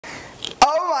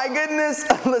Oh my goodness!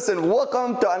 Listen,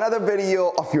 welcome to another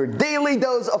video of your daily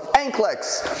dose of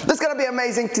NCLEX. This is going to be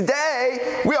amazing.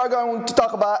 Today, we are going to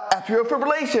talk about atrial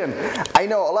fibrillation. I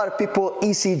know a lot of people,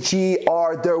 ECG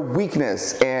are their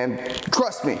weakness, and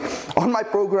trust me, on my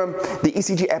program, the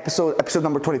ECG episode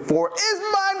number 24, is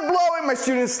mind-blowing. My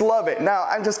students love it. Now,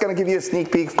 I'm just going to give you a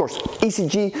sneak peek. Of course,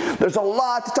 ECG, there's a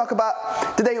lot to talk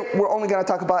about. Today, we're only going to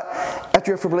talk about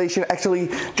atrial fibrillation. Actually,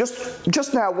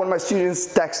 just now, one of my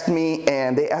students texted me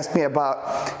and they asked me about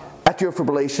atrial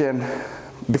fibrillation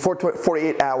before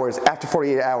 48 hours, after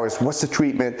 48 hours, what's the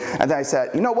treatment? And then I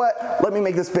said, you know what, let me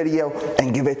make this video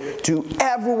and give it to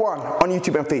everyone on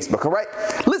YouTube and Facebook, all right?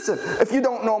 Listen, if you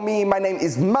don't know me, my name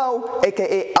is Mo,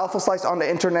 aka Alpha Slice on the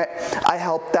internet. I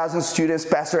helped thousands of students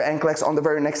pass their NCLEX on the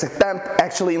very next attempt.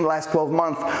 Actually, in the last 12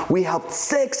 months, we helped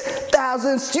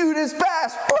 6,000 students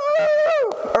pass.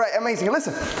 Woo! All right, amazing.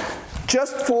 Listen,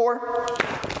 just for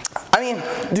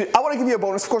dude, I want to give you a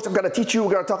bonus. Of course, I'm going to teach you,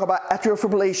 we're going to talk about atrial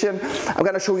fibrillation. I'm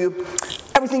going to show you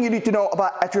everything you need to know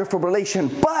about atrial fibrillation.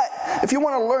 But if you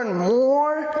want to learn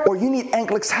more or you need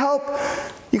NCLEX help,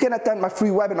 you can attend my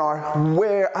free webinar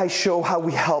where I show how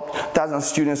we help thousands of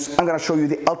students. I'm going to show you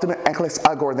the ultimate NCLEX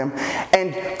algorithm.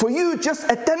 And for you just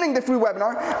attending the free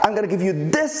webinar, I'm going to give you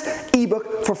this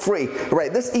ebook for free.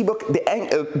 Right? This ebook,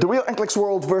 the Real NCLEX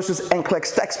World versus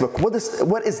NCLEX Textbook. What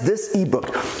is this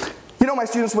ebook? You know, my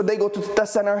students, when they go to the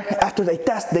test center, after they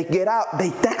test, they get out, they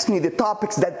text me the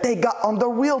topics that they got on the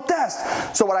real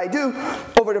test. So what I do,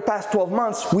 over the past 12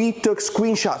 months, we took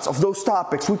screenshots of those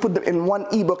topics. We put them in one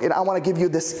ebook, and I want to give you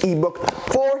this ebook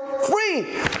for free.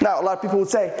 Now, a lot of people would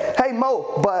say, hey,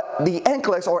 Mo, but the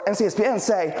NCLEX or NCSPN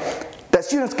say that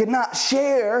students cannot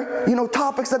share,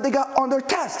 topics that they got on their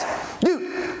test.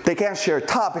 Dude, they can't share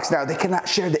topics now. They cannot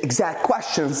share the exact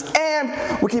questions.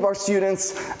 And we keep our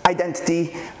students'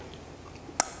 identity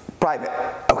private,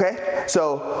 okay?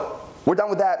 So we're done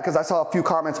with that because I saw a few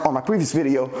comments on my previous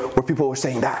video where people were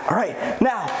saying that. All right,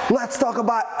 now let's talk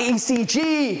about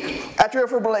ECG, atrial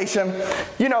fibrillation.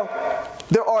 You know,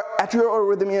 there are atrial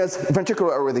arrhythmias,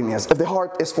 ventricular arrhythmias, if the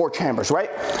heart is 4 chambers,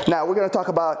 right? Now we're gonna talk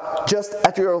about just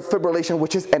atrial fibrillation,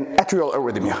 which is an atrial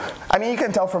arrhythmia. I mean, you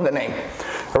can tell from the name,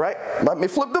 all right? Let me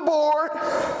flip the board.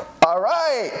 All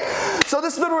right, so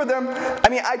this is the rhythm. I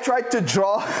mean, I tried to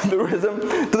draw the rhythm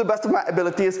to the best of my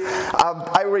abilities.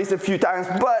 I erased it a few times,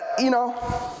 but you know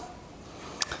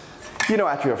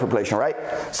atrial fibrillation, right?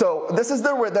 So this is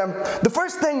the rhythm. The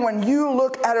first thing when you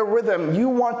look at a rhythm, you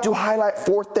want to highlight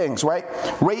 4 things, right?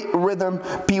 Rate, rhythm,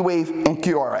 P wave, and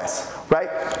QRS, right?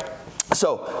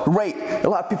 So, rate, a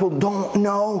lot of people don't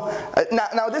know.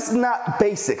 Now this is not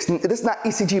basics, this is not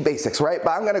ECG basics, right?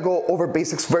 But I'm gonna go over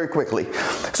basics very quickly.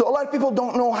 So a lot of people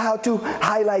don't know how to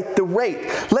highlight the rate.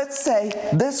 Let's say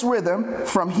this rhythm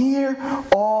from here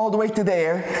all the way to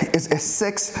there is a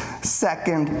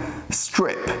 6-second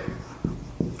strip,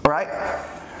 all right?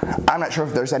 I'm not sure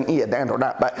if there's an E at the end or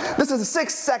not, but this is a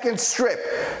 6-second strip.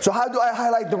 So how do I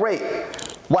highlight the rate?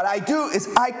 What I do is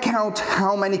I count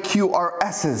how many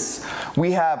QRSs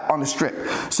we have on the strip.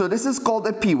 So this is called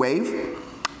a P wave.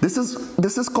 This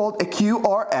is called a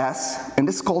QRS, and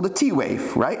this is called a T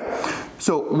wave, right?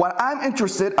 So what I'm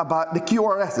interested about the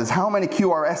QRS is how many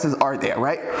QRSs are there,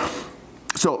 right?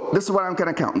 So this is what I'm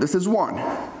gonna count. This is 1,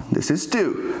 this is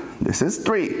 2, this is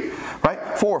 3, right?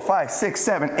 4, 5, 6,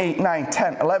 7, 8, 9,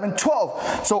 10, 11,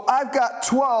 12. So I've got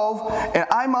 12 and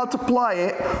I multiply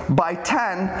it by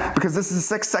 10 because this is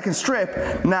a 6-second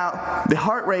strip. Now the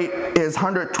heart rate is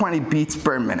 120 beats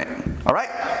per minute, all right?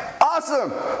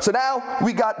 Awesome, so now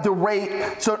we got the rate.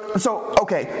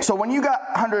 Okay, so when you got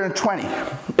 120,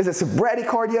 is it a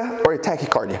bradycardia or a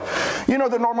tachycardia? You know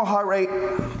the normal heart rate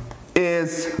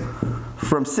is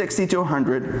from 60 to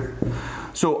 100,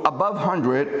 so above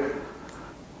 100,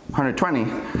 120,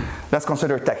 that's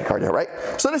considered tachycardia, right?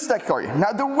 So this is tachycardia.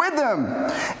 Now the rhythm,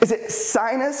 is it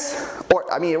sinus,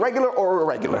 irregular or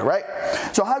irregular, right?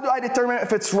 So how do I determine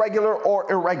if it's regular or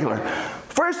irregular?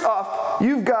 First off,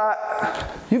 you've got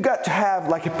to have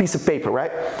like a piece of paper,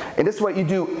 right? And this is what you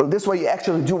do, this is what you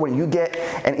actually do when you get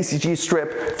an ECG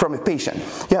strip from a patient.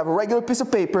 You have a regular piece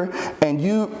of paper and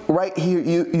you, right here,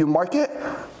 you mark it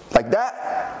like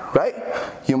that, right?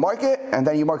 You mark it and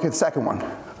then you mark the second one.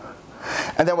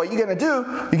 And then what you're gonna do,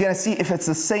 you're gonna see if it's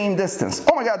the same distance.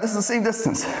 Oh my God, this is the same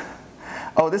distance.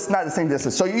 Oh, this is not the same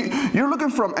distance. So you're looking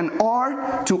from an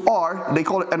R to R, they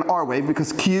call it an R wave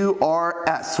because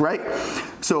QRS, right?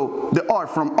 So the R,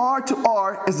 from R to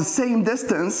R is the same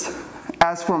distance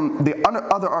as from the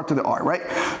other R to the R, right?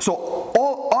 So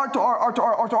all R to R, R to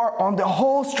R, R to R on the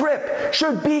whole strip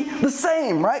should be the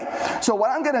same, right? So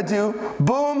what I'm gonna do,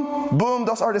 boom, boom,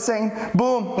 those are the same,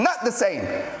 boom, not the same.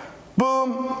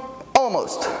 boom,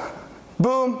 almost,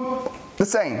 boom, the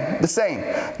same,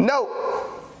 no,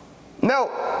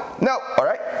 no, no, all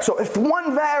right? So if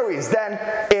one varies, then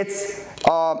it's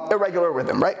irregular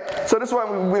rhythm, right? So this is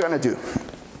what we're gonna do.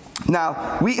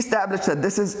 Now, we established that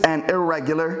this is an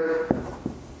irregular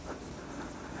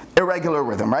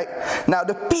rhythm, right? Now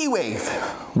the P wave,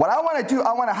 what I want to do,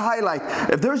 I want to highlight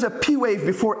if there's a P wave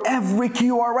before every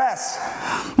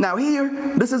QRS. Now here,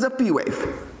 this is a P wave.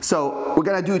 So we're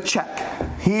going to do a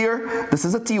check. Here, this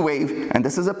is a T wave and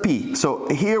this is a P. So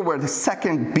here where the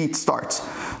second beat starts.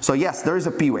 So yes, there is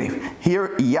a P wave.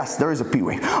 Here, yes, there is a P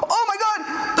wave. Oh my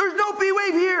God, there's no P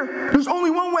wave here. There's only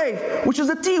one wave, which is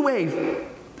a T wave.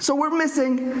 So we're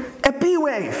missing a P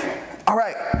wave. All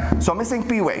right, so I'm missing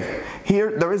P wave.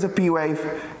 Here, there is a P wave.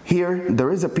 Here,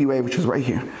 there is a P wave, which is right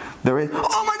here. There is,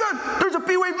 oh my God, there's a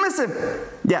P wave missing.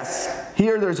 Yes,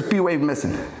 here there's a P wave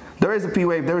missing. There is a P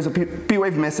wave, there is a P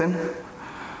wave missing.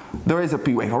 There is a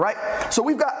P wave, all right? So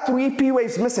we've got 3 P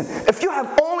waves missing. If you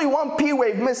have only 1 P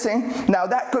wave missing, now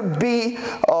that could be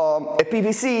a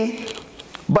PVC,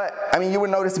 but I mean, you would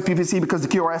notice the PVC because the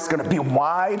QRS is gonna be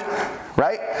wide,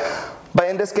 right? But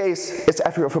in this case, it's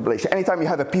atrial fibrillation. Anytime you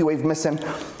have a P wave missing,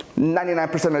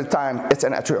 99% of the time, it's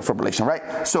an atrial fibrillation,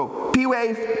 right? So P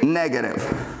wave, negative.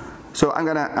 So I'm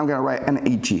gonna write an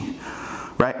AG,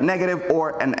 right? Negative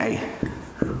or an A,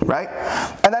 right?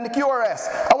 And then the QRS.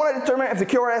 I want to determine if the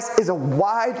QRS is a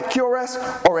wide QRS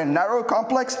or a narrow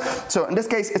complex. So in this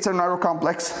case, it's a narrow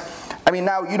complex. I mean,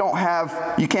 now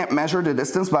you can't measure the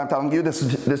distance, but I'm telling you this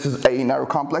is a narrow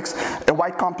complex. A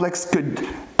wide complex could,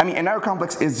 I mean, a narrow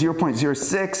complex is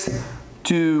 0.06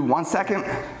 to 1 second,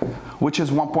 which is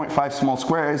 1.5 small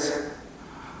squares.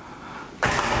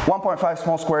 1.5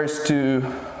 small squares to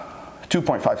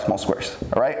 2.5 small squares,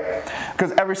 all right?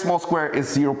 Because every small square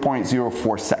is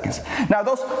 0.04 seconds. Now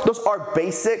those are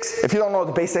basics. If you don't know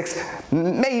the basics,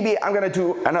 maybe I'm gonna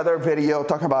do another video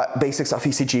talking about basics of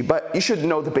ECG, but you should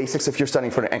know the basics if you're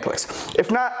studying for the NCLEX.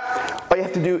 If not, all you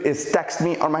have to do is text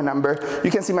me on my number.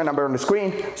 You can see my number on the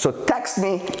screen, so text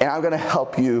me and I'm gonna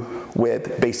help you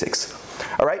with basics,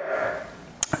 all right?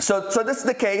 So this is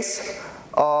the case.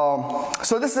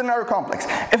 So this is a narrow complex.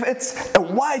 If it's a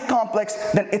wide complex,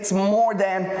 then it's more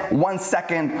than 1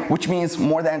 second, which means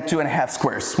more than 2.5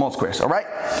 squares, small squares, all right?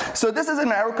 So this is a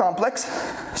narrow complex.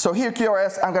 So here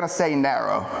QRS, I'm gonna say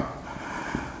narrow.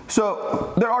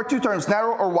 So there are 2 terms,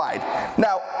 narrow or wide.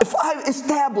 Now, if I've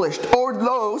established or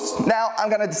those, now I'm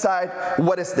gonna decide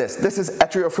what is this. This is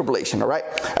atrial fibrillation, all right?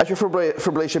 Atrial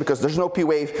fibrillation because there's no P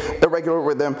wave, irregular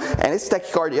rhythm, and it's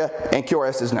tachycardia, and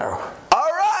QRS is narrow.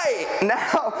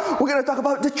 Now we're going to talk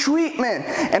about the treatment,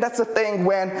 and that's the thing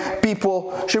when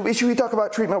people should we talk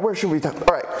about treatment? Where should we talk?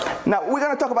 All right, now we're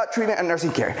going to talk about treatment and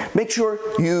nursing care. Make sure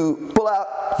you pull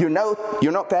out your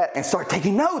notepad and start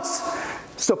taking notes.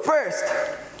 So first,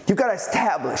 you've got to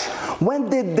establish, when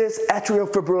did this atrial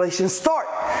fibrillation start?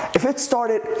 If it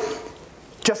started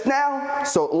just now,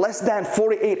 so less than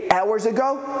 48 hours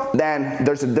ago, then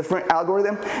there's a different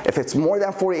algorithm. If it's more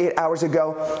than 48 hours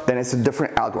ago, then it's a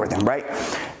different algorithm, right?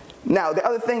 Now, the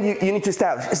other thing you need to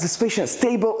establish, is this patient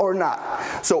stable or not?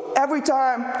 So every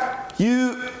time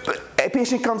a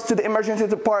patient comes to the emergency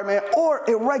department or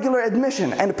a regular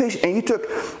admission and you took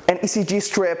an ECG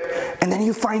strip and then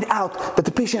you find out that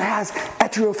the patient has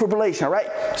atrial fibrillation,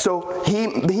 right? So he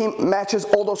matches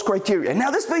all those criteria. Now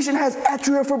this patient has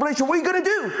atrial fibrillation, what are you gonna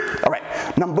do? All right,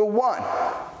 number 1,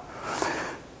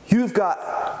 you've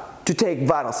got to take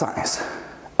vital signs,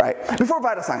 right? Before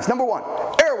vital signs, number 1,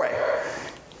 airway.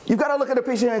 You've got to look at the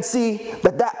patient and see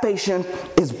that that patient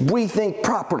is breathing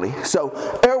properly. So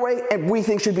airway and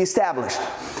breathing should be established.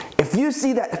 If you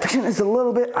see that the patient is a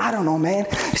little bit, I don't know, man,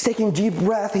 he's taking deep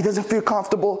breath, he doesn't feel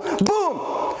comfortable,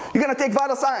 boom, you're going to take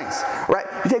vital signs, right?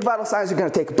 You take vital signs, you're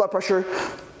going to take blood pressure,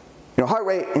 heart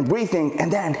rate and breathing,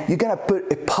 and then you're going to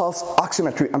put a pulse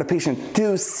oximetry on the patient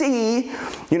to see,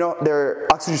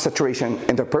 their oxygen saturation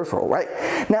in their peripheral, right?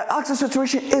 Now, oxygen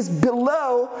saturation is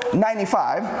below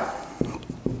 95.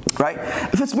 Right?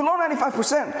 If it's below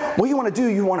 95%, what you want to do,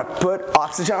 you want to put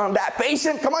oxygen on that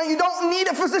patient. Come on, you don't need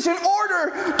a physician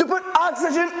order to put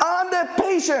oxygen on the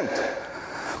patient.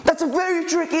 That's a very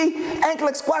tricky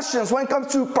NCLEX questions when it comes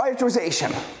to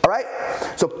prioritization, all right?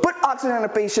 So put oxygen on the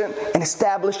patient and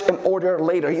establish an order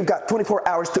later. You've got 24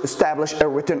 hours to establish a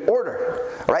written order,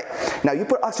 all right? Now you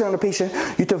put oxygen on the patient,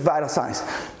 you took vital signs.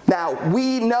 Now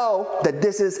we know that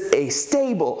this is a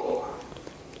stable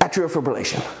atrial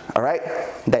fibrillation, all right?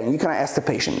 Then you're gonna ask the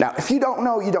patient. Now, if you don't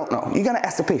know, you don't know. You're gonna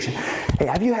ask the patient, hey,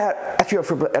 have you had atrial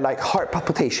fibrillation, like heart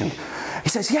palpitation? He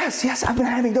says, yes, I've been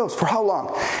having those. For how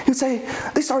long? He would say,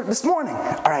 they started this morning.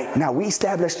 All right, now we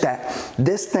established that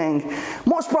this thing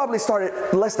most probably started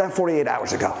less than 48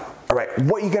 hours ago. All right,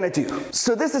 what are you gonna do?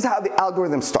 So this is how the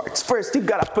algorithm starts. First, you've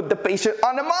gotta put the patient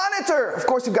on the monitor. Of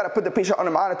course, you've gotta put the patient on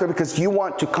the monitor because you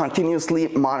want to continuously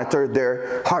monitor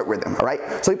their heart rhythm, all right?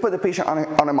 So you put the patient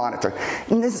on a monitor.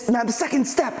 Now the second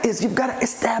step is you've gotta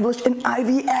establish an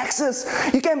IV access.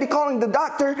 You can't be calling the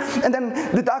doctor and then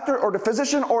the doctor or the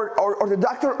physician or the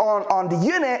doctor on the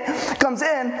unit comes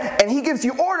in and he gives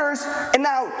you orders and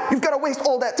now you've gotta waste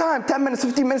all that time, 10 minutes,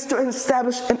 15 minutes to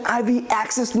establish an IV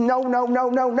access.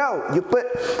 No. You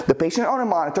put the patient on a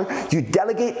monitor, you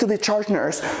delegate to the charge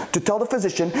nurse to tell the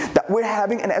physician that we're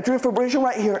having an atrial fibrillation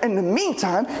right here. In the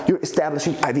meantime, you're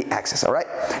establishing IV access, all right?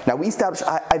 Now we established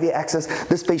IV access.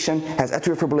 This patient has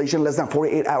atrial fibrillation less than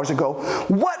 48 hours ago.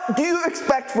 What do you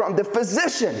expect from the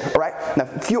physician, all right? Now,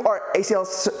 if you are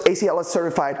ACLS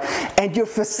certified and your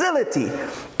facility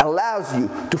allows you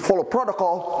to follow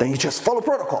protocol, then you just follow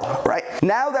protocol, right?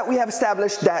 Now that we have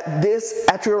established that this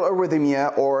atrial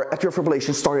arrhythmia or atrial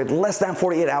fibrillation started less than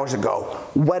 48 hours ago,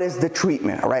 what is the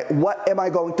treatment, all right? What am I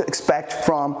going to expect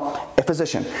from a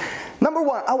physician? Number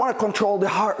one, I want to control the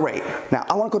heart rate. Now,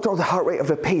 I want to control the heart rate of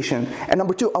the patient. And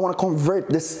number two, I want to convert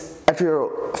this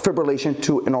atrial fibrillation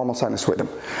to a normal sinus rhythm.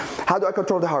 How do I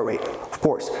control the heart rate? Of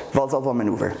course, Valsalva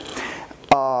maneuver.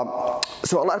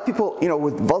 So a lot of people,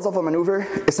 with Valsalva maneuver,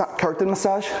 it's not carotid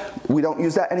massage. We don't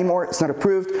use that anymore. It's not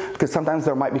approved because sometimes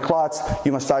there might be clots.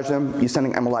 You massage them, you're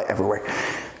sending MLI everywhere.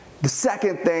 The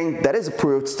second thing that is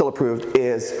approved, still approved,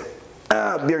 is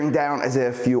bearing down as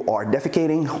if you are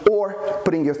defecating or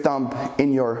putting your thumb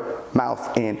in your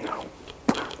mouth and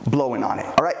blowing on it,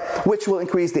 all right? Which will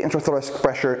increase the intrathoracic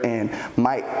pressure and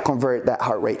might convert that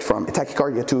heart rate from a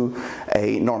tachycardia to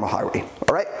a normal heart rate,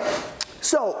 all right?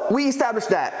 So we established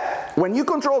that when you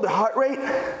control the heart rate,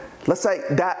 let's say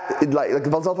that like the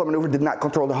Valsalva maneuver did not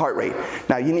control the heart rate.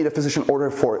 Now you need a physician order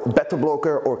for beta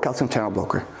blocker or calcium channel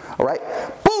blocker, all right?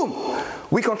 Boom,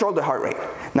 we control the heart rate.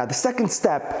 Now the second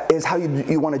step is how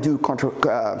you want to do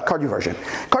cardioversion.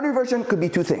 Cardioversion could be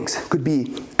two things. Could be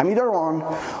amiodarone,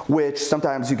 which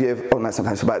sometimes you give, or not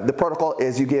sometimes, but the protocol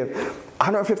is you give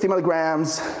 150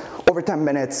 milligrams over 10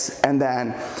 minutes and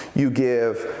then you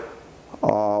give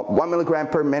 1 milligram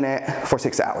per minute for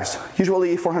 6 hours.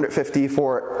 Usually 450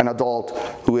 for an adult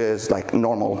who is like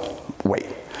normal weight,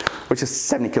 which is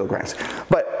 70 kilograms.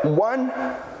 But 1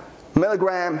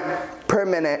 milligram per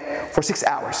minute for 6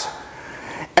 hours.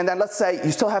 And then let's say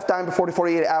you still have time before the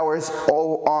 48 hours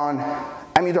on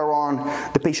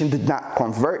amiodarone, the patient did not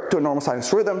convert to a normal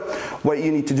sinus rhythm. What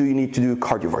you need to do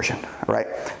cardioversion, right?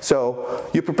 So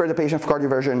you prepare the patient for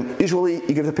cardioversion. Usually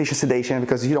you give the patient sedation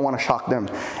because you don't want to shock them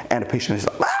and the patient is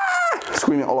like,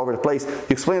 screaming all over the place. You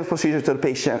explain the procedure to the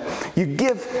patient, you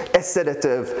give a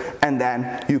sedative, and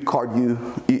then you do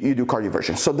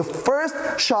cardioversion. So the first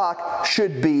shock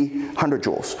should be 100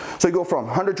 joules. So you go from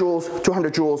 100 joules,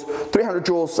 200 joules, 300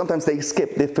 joules. Sometimes they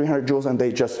skip the 300 joules and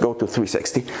they just go to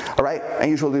 360, all right?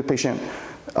 And usually the patient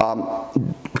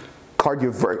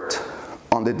cardiovert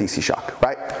on the DC shock,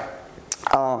 right?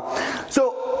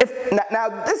 So now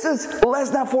this is less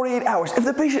than 48 hours. If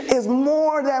the patient is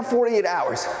more than 48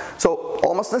 hours, so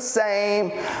almost the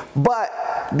same, but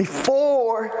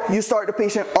before you start the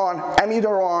patient on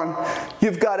amiodarone,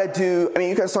 you've got to do,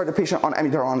 you can start the patient on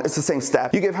amiodarone, it's the same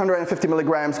step. You give 150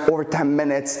 milligrams over 10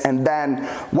 minutes and then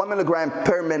 1 milligram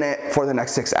per minute for the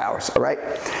next 6 hours, all right?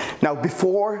 Now if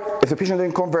the patient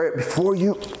didn't convert, before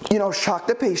you shock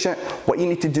the patient, what you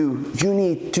need to do, you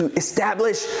need to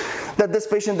establish that this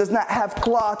patient does not have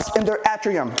clots in their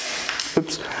atrium.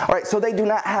 Oops. All right, so they do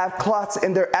not have clots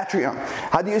in their atrium.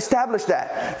 How do you establish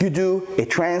that? You do a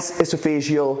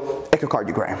transesophageal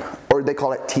echocardiogram, or they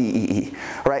call it TEE.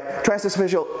 All right,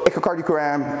 transesophageal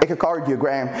echocardiogram,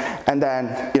 and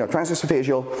then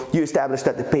transesophageal. You establish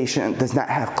that the patient does not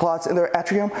have clots in their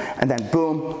atrium, and then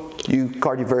boom, you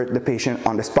cardiovert the patient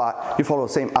on the spot. You follow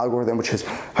the same algorithm, which is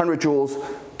 100 joules,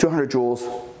 200 joules,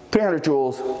 300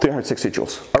 joules, 360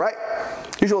 joules. All right,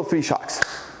 usually 3 shocks.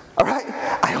 All right,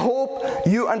 I hope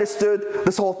you understood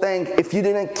this whole thing. If you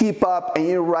didn't keep up and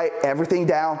you write everything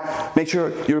down, make sure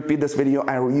you repeat this video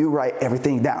and you write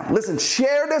everything down. Listen,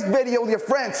 share this video with your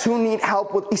friends who need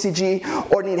help with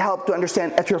ECG or need help to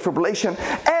understand atrial fibrillation.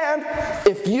 And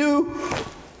if you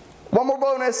One more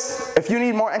bonus, if you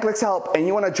need more NCLEX help and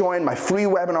you want to join my free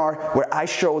webinar where I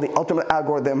show the ultimate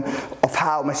algorithm of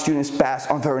how my students pass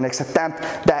on their next attempt,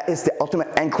 that is the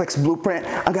ultimate NCLEX blueprint,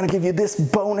 I'm going to give you this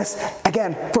bonus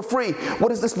again for free.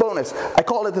 What is this bonus? I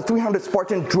call it the 300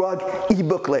 Spartan Drug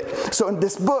e-booklet. So in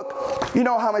this book, you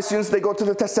know how my students, they go to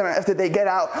the test center, after they get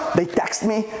out, they text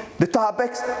me the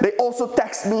topics, they also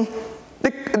text me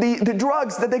the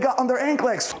drugs that they got on their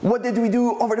NCLEX. What did we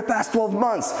do over the past 12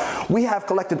 months? We have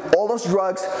collected all those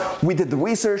drugs, we did the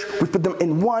research, we put them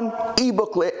in one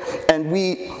e-booklet, and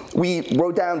we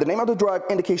wrote down the name of the drug,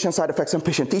 indication, side effects, and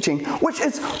patient teaching, which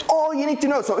is all you need to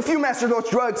know. So if you master those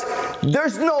drugs,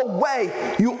 there's no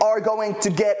way you are going to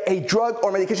get a drug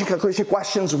or medication calculation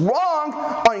questions wrong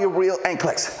on your real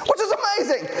NCLEX, which is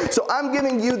amazing. So I'm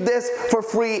giving you this for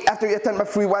free after you attend my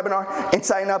free webinar and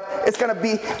sign up. It's gonna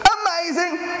be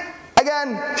amazing.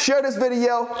 Again, share this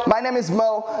video. My name is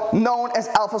Mo, known as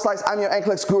Alpha Slice. I'm your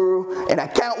NCLEX guru, and I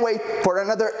can't wait for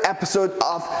another episode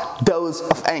of Dose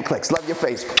of NCLEX. Love your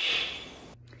face.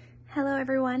 Hello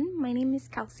everyone, my name is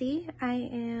Kelsey. I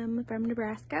am from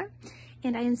Nebraska,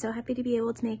 and I am so happy to be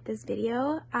able to make this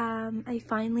video. I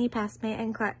finally passed my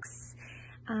NCLEX.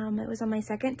 It was on my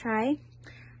second try.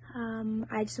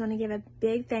 I just want to give a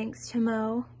big thanks to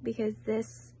Mo because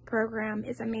this program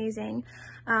is amazing.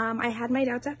 I had my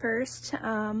doubts at first,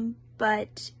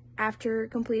 but after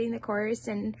completing the course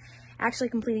and actually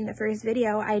completing the first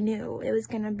video, I knew it was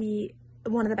going to be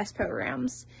one of the best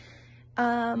programs.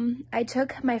 I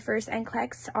took my first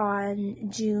NCLEX on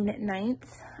June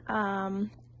 9th, and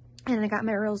I got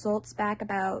my results back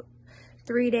about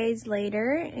 3 days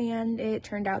later, and it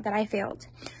turned out that I failed.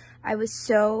 I was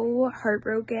so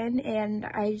heartbroken, and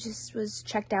I just was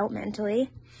checked out mentally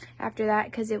after that,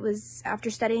 because it was after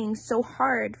studying so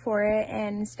hard for it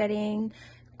and studying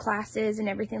classes and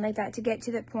everything like that to get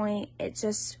to the point, it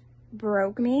just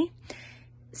broke me.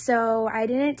 So I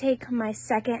didn't take my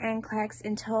second NCLEX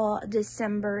until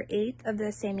December 8th of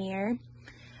the same year,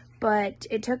 but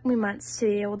it took me months to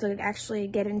be able to actually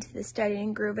get into the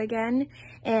studying groove again.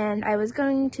 And I was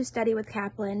going to study with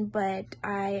Kaplan, but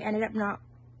I ended up not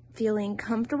feeling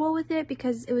comfortable with it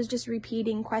because it was just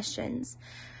repeating questions.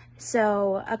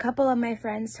 So a couple of my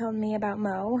friends told me about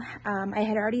Mo. I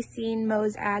had already seen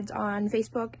Mo's ads on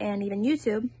Facebook and even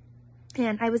YouTube,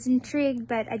 and I was intrigued,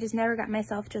 but I just never got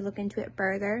myself to look into it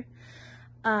further.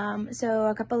 So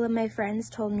a couple of my friends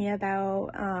told me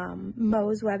about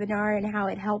Mo's webinar and how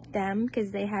it helped them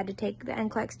because they had to take the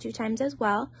NCLEX 2 times as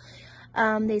well.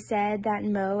 They said that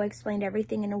Mo explained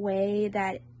everything in a way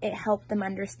that it helped them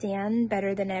understand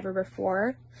better than ever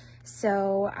before.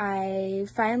 So I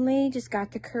finally just got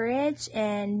the courage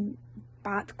and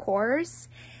bought the course,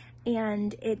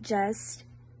 and it just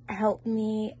helped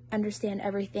me understand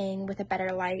everything with a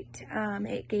better light.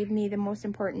 It gave me the most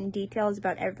important details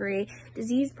about every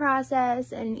disease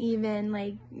process and even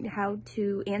like how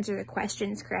to answer the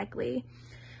questions correctly.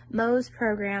 Mo's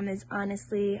program is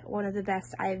honestly one of the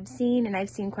best I've seen, and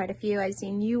I've seen quite a few. I've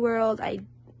seen UWorld. I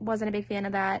wasn't a big fan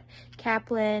of that.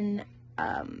 Kaplan,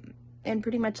 and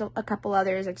pretty much a couple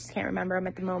others. I just can't remember them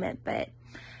at the moment, but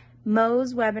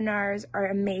Mo's webinars are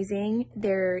amazing.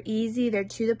 They're easy. They're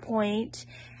to the point.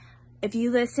 If you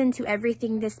listen to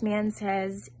everything this man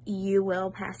says, you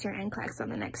will pass your NCLEX on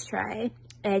the next try,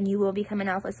 and you will become an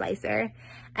Alpha Slicer.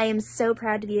 I am so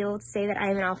proud to be able to say that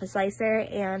I am an Alpha Slicer,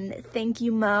 and thank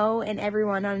you, Mo, and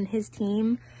everyone on his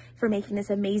team for making this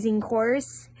amazing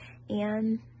course,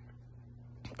 and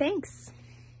thanks.